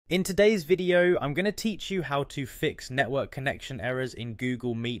In today's video, I'm going to teach you how to fix network connection errors in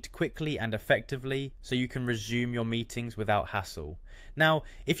Google Meet quickly and effectively so you can resume your meetings without hassle. Now,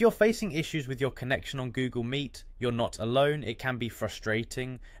 if you're facing issues with your connection on Google Meet, you're not alone. It can be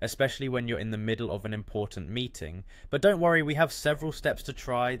frustrating, especially when you're in the middle of an important meeting. But don't worry, we have several steps to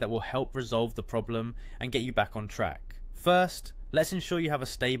try that will help resolve the problem and get you back on track. First, let's ensure you have a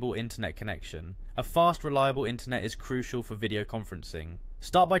stable internet connection. A fast, reliable internet is crucial for video conferencing.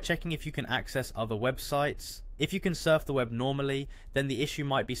 Start by checking if you can access other websites. If you can surf the web normally, then the issue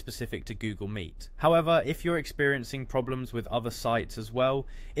might be specific to Google Meet. However, if you're experiencing problems with other sites as well,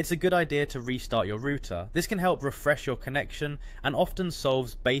 it's a good idea to restart your router. This can help refresh your connection and often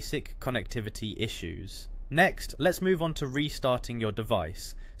solves basic connectivity issues. Next, let's move on to restarting your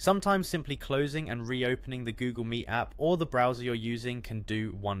device. Sometimes simply closing and reopening the Google Meet app or the browser you're using can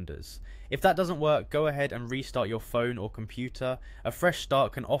do wonders. If that doesn't work, go ahead and restart your phone or computer. A fresh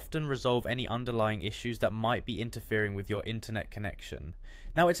start can often resolve any underlying issues that might be interfering with your internet connection.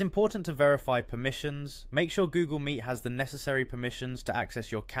 Now, it's important to verify permissions. Make sure Google Meet has the necessary permissions to access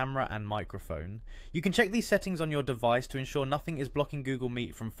your camera and microphone. You can check these settings on your device to ensure nothing is blocking Google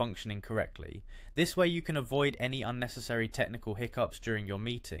Meet from functioning correctly. This way you can avoid any unnecessary technical hiccups during your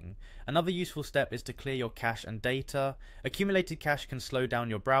meeting. Another useful step is to clear your cache and data. Accumulated cache can slow down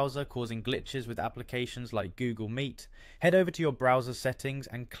your browser, causing glitches with applications like Google Meet. Head over to your browser settings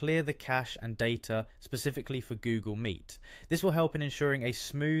and clear the cache and data specifically for Google Meet. This will help in ensuring a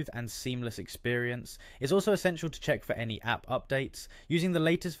smooth and seamless experience. It's also essential to check for any app updates. Using the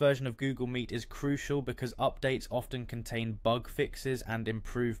latest version of Google Meet is crucial because updates often contain bug fixes and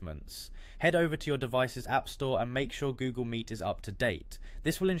improvements. Head over to your device's app store and make sure Google Meet is up to date.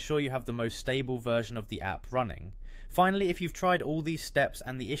 This will ensure you have the most stable version of the app running. Finally, if you've tried all these steps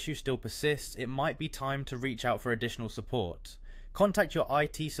and the issue still persists, it might be time to reach out for additional support. Contact your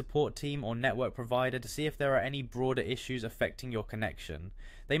IT support team or network provider to see if there are any broader issues affecting your connection.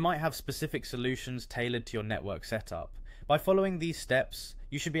 They might have specific solutions tailored to your network setup. By following these steps,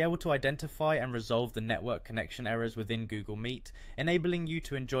 you should be able to identify and resolve the network connection errors within Google Meet, enabling you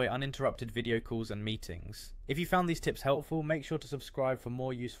to enjoy uninterrupted video calls and meetings. If you found these tips helpful, make sure to subscribe for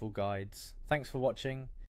more useful guides. Thanks for watching.